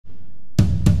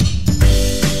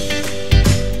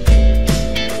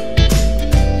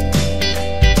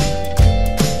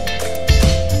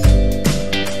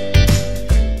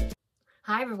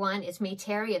It's me,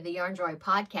 Terry of the Yarn Joy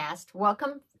Podcast.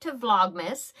 Welcome to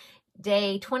Vlogmas,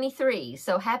 day 23.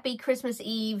 So happy Christmas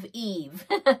Eve.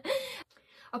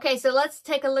 Okay, so let's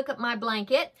take a look at my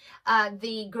blanket.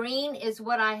 The green is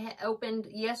what I opened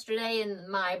yesterday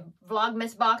in my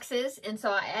Vlogmas boxes, and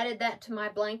so I added that to my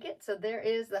blanket. So there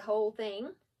is the whole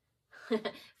thing,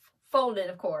 folded,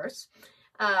 of course.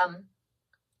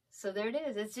 So there it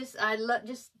is. It's just, I love,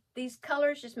 just these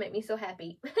colors just make me so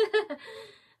happy.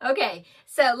 Okay,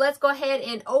 so let's go ahead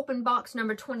and open box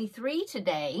number 23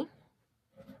 today.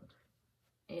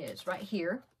 It's right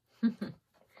here.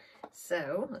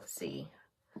 So let's see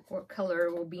what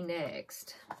color will be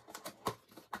next.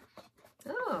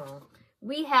 Oh,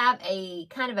 we have a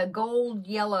kind of a gold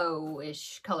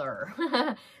yellowish color.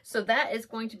 So that is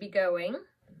going to be going,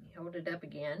 let me hold it up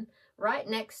again, right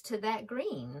next to that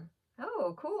green.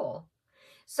 Oh, cool.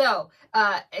 So,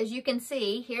 as you can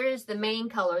see, here is the main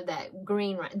color, that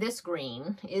green, this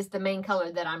green is the main color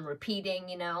that I'm repeating,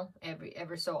 you know,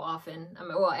 ever so often. I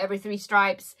mean, well, every 3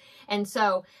 stripes. And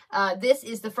so, this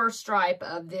is the first stripe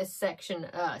of this section,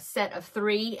 set of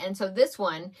 3. And so this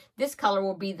one, this color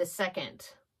will be the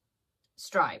second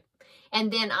stripe.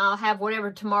 And then I'll have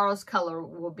whatever tomorrow's color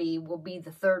will be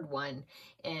the third one.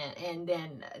 And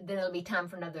then it'll be time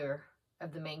for another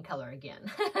of the main color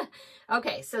again.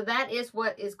 Okay, so that is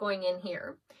what is going in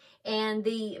here. And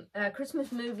the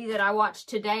Christmas movie that I watched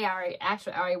today, I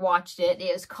already watched it. It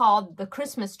is called The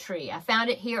Christmas Tree. I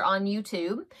found it here on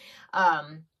YouTube.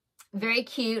 Very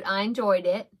cute. I enjoyed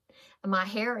it. My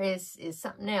hair is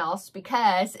something else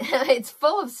because it's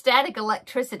full of static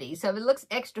electricity. So if it looks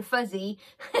extra fuzzy,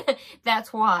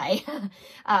 that's why.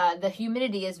 The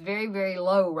humidity is very, very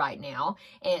low right now.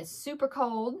 And it's super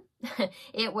cold.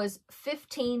 It was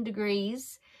 15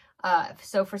 degrees.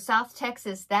 So for South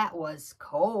Texas, that was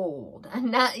cold.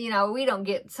 Not, you know, we don't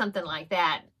get something like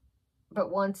that but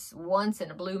once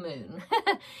in a blue moon.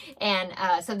 And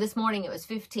so this morning it was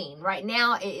 15. Right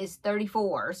now it is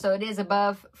 34, so it is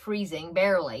above freezing,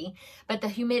 barely, but the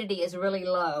humidity is really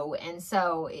low, and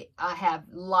so I have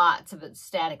lots of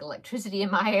static electricity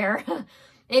in my hair.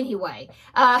 Anyway,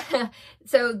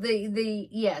 so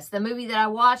yes, the movie that I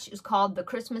watched is called The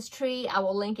Christmas Tree. I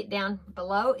will link it down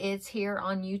below. It's here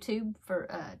on YouTube for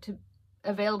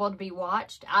available to be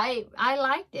watched. I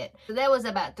liked it. So that was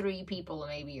about 3 people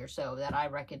maybe or so that I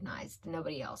recognized.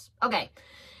 Nobody else. Okay,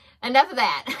 enough of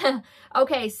that.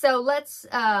 Okay, so let's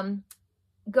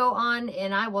go on,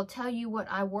 and I will tell you what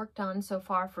I worked on so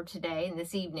far for today and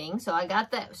this evening. So I got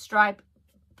that stripe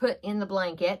put in the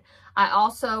blanket. I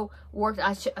also worked,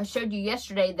 I showed you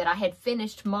yesterday that I had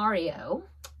finished Mario.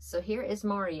 So here is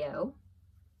Mario.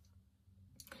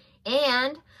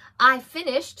 And I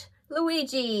finished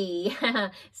Luigi.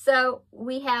 So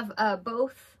we have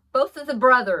both of the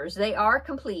brothers. They are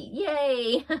complete.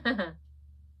 Yay!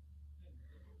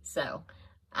 So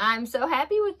I'm so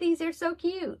happy with these. They're so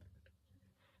cute.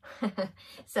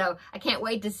 So I can't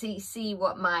wait to see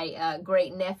what my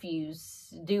great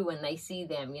nephews do when they see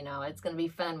them. You know, it's going to be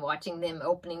fun watching them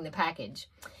opening the package.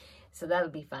 So that'll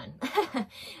be fun.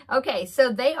 Okay,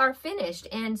 so they are finished,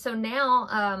 and so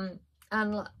now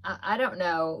I don't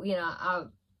know. You know,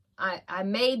 I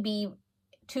may be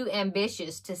too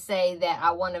ambitious to say that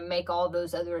I want to make all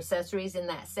those other accessories in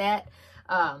that set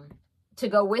to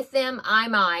go with them. I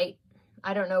might.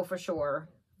 I don't know for sure.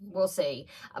 We'll see.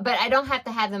 But I don't have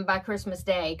to have them by Christmas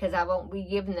Day because I won't be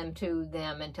giving them to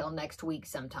them until next week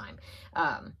sometime.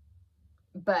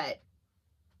 But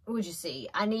we'll just see.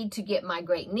 I need to get my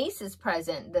great niece's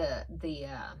present, the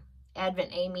Advent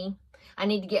Amy. I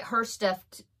need to get her stuff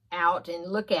out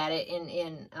and look at it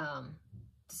and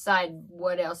decide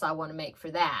what else I want to make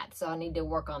for that. So I need to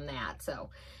work on that.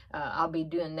 So I'll be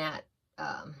doing that.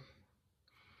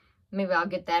 Maybe I'll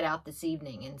get that out this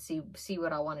evening and see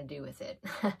what I want to do with it.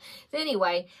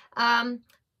 Anyway,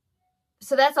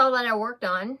 so that's all that I worked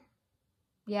on.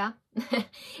 Yeah.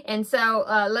 And so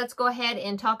let's go ahead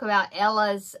and talk about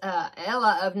Ella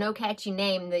of No Catchy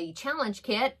Name, the challenge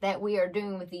kit that we are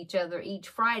doing with each other each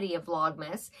Friday of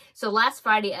Vlogmas. So last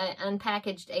Friday I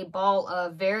unpackaged a ball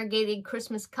of variegated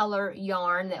Christmas color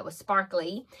yarn that was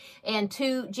sparkly and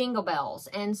 2 jingle bells.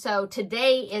 And so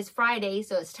today is Friday,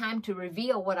 so it's time to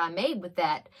reveal what I made with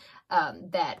that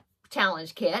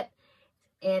challenge kit.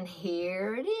 And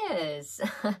here it is.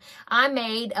 I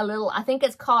made a little, I think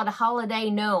it's called a Holiday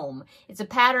Gnome. It's a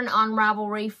pattern on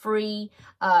Ravelry, free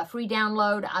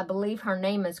download. I believe her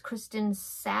name is Kristen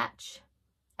Satch.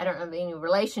 I don't have any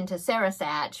relation to Sarah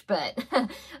Satch, but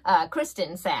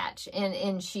Kristen Satch.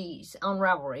 And she's on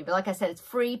Ravelry. But like I said, it's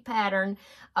free pattern.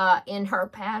 In her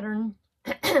pattern,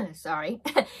 sorry.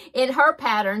 In her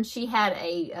pattern, she had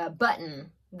a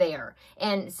button there.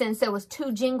 And since there was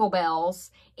 2 jingle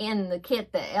bells in the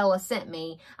kit that Ella sent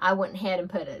me, I went ahead and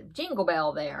put a jingle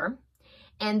bell there.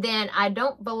 And then I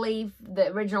don't believe the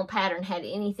original pattern had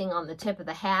anything on the tip of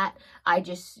the hat. I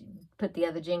just put the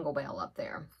other jingle bell up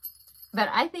there. But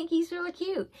I think he's really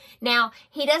cute. Now,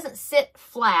 he doesn't sit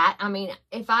flat. I mean,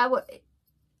 if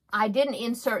I didn't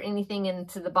insert anything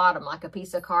into the bottom, like a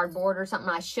piece of cardboard or something.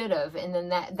 I should have, and then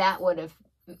that would have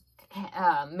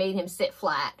made him sit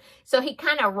flat. So he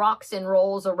kind of rocks and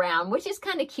rolls around, which is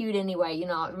kind of cute anyway. You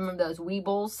know, remember those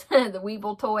Weebles, the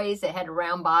Weeble toys that had a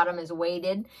round bottom as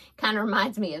weighted? Kind of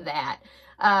reminds me of that.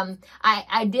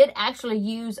 I did actually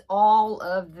use all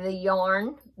of the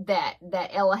yarn that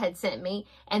Ella had sent me,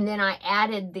 and then I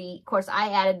added of course I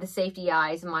added the safety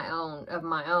eyes of my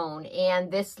own,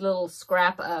 and this little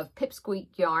scrap of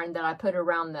pipsqueak yarn that I put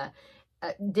around the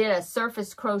did a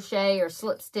surface crochet or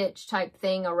slip stitch type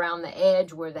thing around the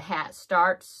edge where the hat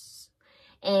starts,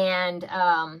 and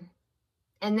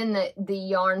then the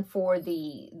yarn for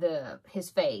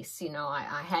his face, you know,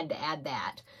 I had to add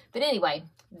that. But anyway,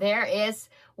 there is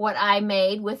what I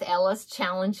made with Ella's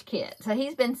challenge kit. So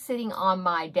he's been sitting on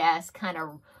my desk, kind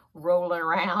of rolling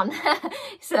around.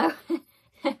 So,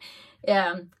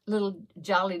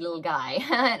 jolly little guy.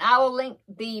 And I will link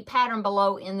the pattern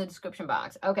below in the description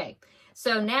box. Okay,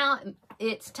 so now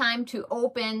it's time to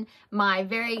open my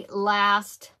very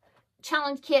last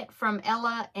challenge kit from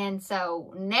Ella. And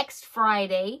so next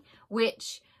Friday,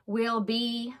 which will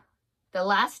be the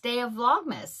last day of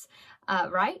Vlogmas,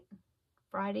 right?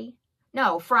 Friday?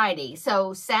 No, Friday.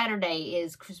 So Saturday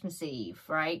is Christmas Eve,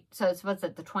 right? So it's, what's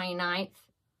it, the 29th?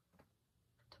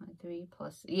 23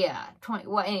 plus, yeah, 20.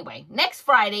 Well, anyway, next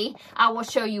Friday, I will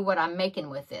show you what I'm making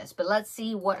with this. But let's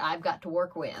see what I've got to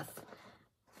work with.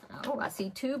 Oh, I see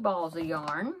 2 balls of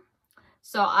yarn.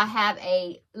 So I have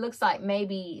looks like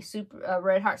maybe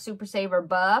Red Heart Super Saver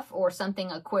buff or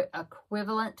something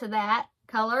equivalent to that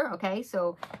color. Okay,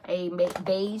 so a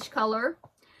beige color.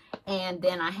 And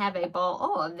then I have a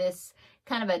ball, of this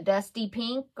kind of a dusty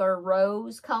pink or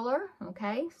rose color.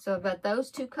 Okay, so I've got those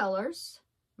 2 colors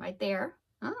right there.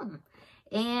 Oh,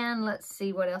 and let's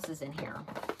see what else is in here.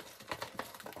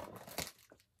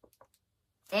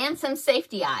 And some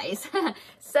safety eyes.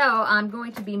 So I'm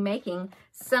going to be making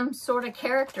some sort of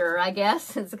character, I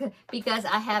guess, because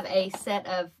I have a set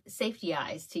of safety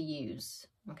eyes to use.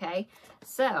 Okay,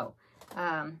 so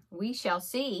we shall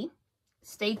see.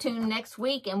 Stay tuned next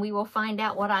week and we will find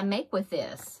out what I make with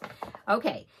this.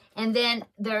 Okay, and then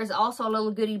there's also a little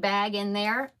goodie bag in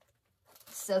there.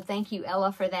 So thank you,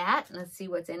 Ella, for that. Let's see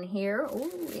what's in here.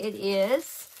 Oh, it is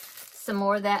some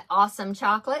more of that awesome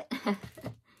chocolate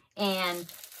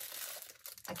and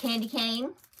a candy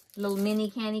cane, little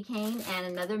mini candy cane, and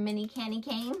another mini candy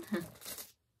cane.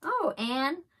 Oh,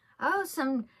 and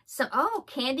some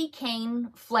candy cane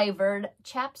flavored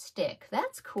chapstick.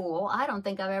 That's cool. I don't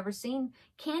think I've ever seen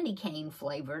candy cane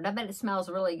flavored. I bet it smells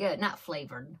really good. Not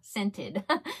flavored, scented.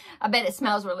 I bet it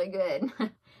smells really good.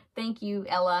 Thank you,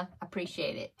 Ella.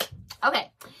 Appreciate it. Okay,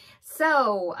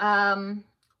 so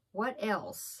what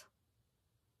else?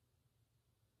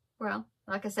 Well,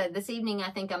 like I said, this evening, I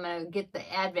think I'm going to get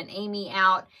the Advent Amy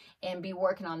out and be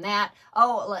working on that.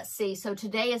 Oh, let's see. So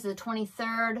today is the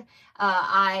 23rd.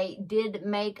 I did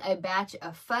make a batch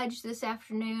of fudge this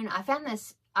afternoon. I found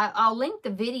this. I'll link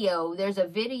the video. There's a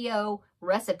video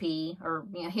recipe, or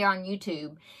here on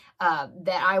YouTube,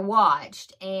 that I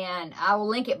watched, and I will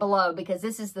link it below because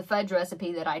this is the fudge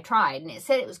recipe that I tried, and it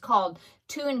said it was called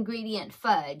 2-ingredient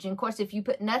fudge. And of course, if you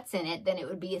put nuts in it, then it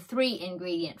would be a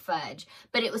 3-ingredient fudge.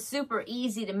 But it was super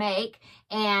easy to make,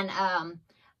 and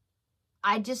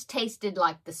I just tasted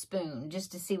like the spoon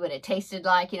just to see what it tasted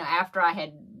like. After I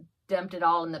had dumped it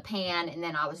all in the pan and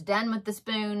then I was done with the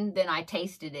spoon, then I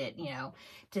tasted it,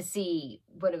 to see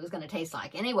what it was going to taste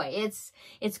like. Anyway,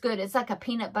 it's good. It's like a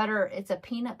peanut butter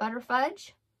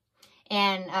fudge.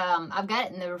 And I've got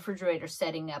it in the refrigerator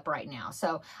setting up right now.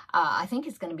 So I think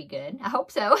it's going to be good. I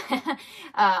hope so.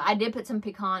 I did put some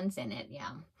pecans in it,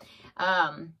 yeah.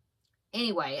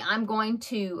 Anyway, I'm going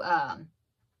to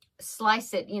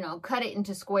slice it, cut it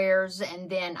into squares, and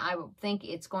then I think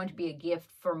it's going to be a gift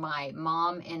for my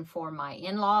mom and for my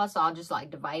in-laws. So I'll just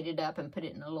like divide it up and put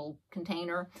it in a little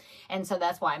container. And so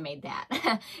that's why I made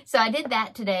that. So I did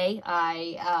that today.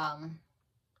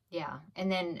 Yeah,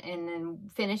 and then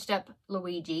finished up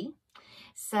Luigi.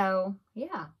 So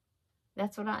yeah,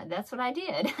 that's what I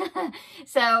did.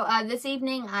 So this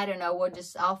evening, I don't know,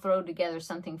 I'll throw together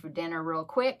something for dinner real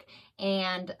quick,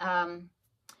 and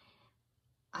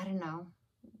I don't know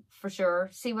for sure.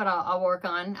 See what I'll work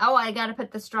on. Oh, I got to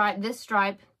put this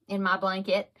stripe in my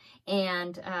blanket,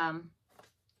 and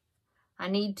I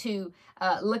need to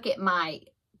look at my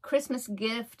Christmas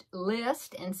gift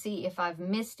list and see if I've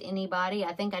missed anybody.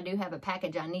 I think I do have a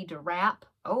package I need to wrap.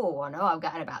 Oh, I know I've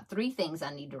got about 3 things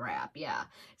I need to wrap. Yeah.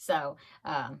 So,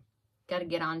 got to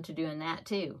get on to doing that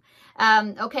too.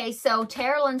 Okay, so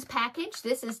Terrilyn's package.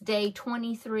 This is day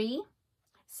 23.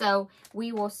 So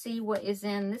we will see what is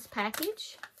in this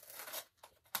package.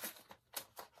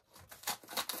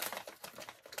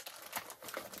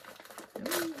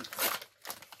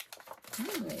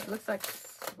 It looks like,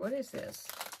 what is this?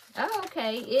 Oh,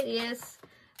 okay, it is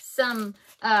some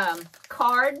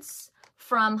cards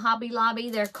from Hobby Lobby.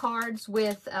 They're cards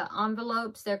with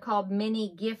envelopes. They're called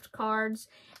mini gift cards.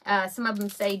 Some of them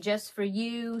say just for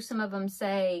you. Some of them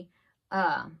say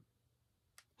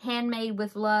handmade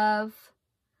with love.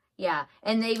 Yeah,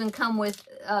 and they even come with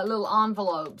little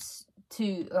envelopes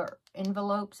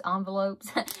envelopes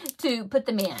to put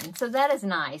them in. So that is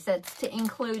nice. That's to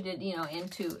include it, you know,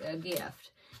 into a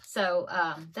gift. So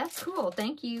that's cool.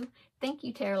 Thank you. Thank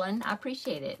you, Terrilyn. I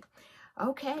appreciate it.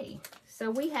 Okay, so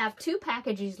we have 2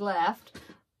 packages left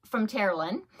from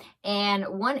Terrilyn and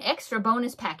 1 extra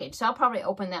bonus package. So I'll probably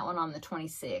open that one on the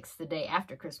 26th, the day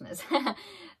after Christmas.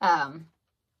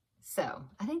 So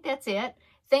I think that's it.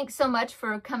 Thanks so much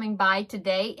for coming by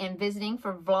today and visiting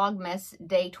for Vlogmas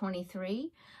Day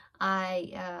 23.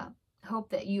 I hope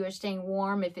that you are staying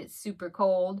warm if it's super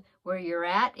cold where you're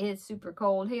at. It's super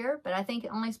cold here, but I think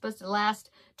it's only supposed to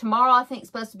last. Tomorrow I think it's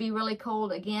supposed to be really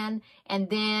cold again, and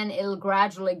then it'll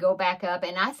gradually go back up.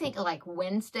 And I think like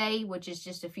Wednesday, which is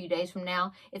just a few days from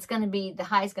now, it's going to be, the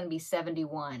high is going to be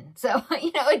 71. So,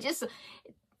 you know, it just...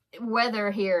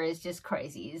 weather here is just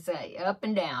crazy. It's up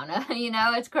and down. You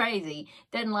know, it's crazy.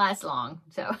 Doesn't last long.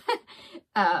 So,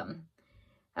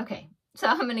 okay. So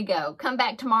I'm going to go. Come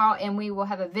back tomorrow and we will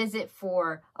have a visit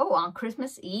for, on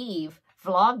Christmas Eve.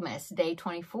 Vlogmas Day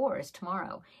 24 is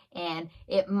tomorrow. And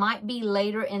it might be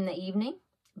later in the evening,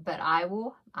 but I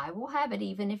will have it.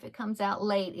 Even if it comes out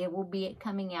late, it will be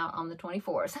coming out on the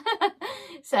 24th.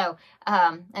 So,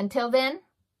 until then,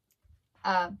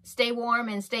 stay warm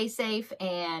and stay safe,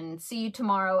 and see you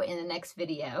tomorrow in the next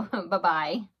video.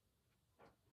 Bye-bye.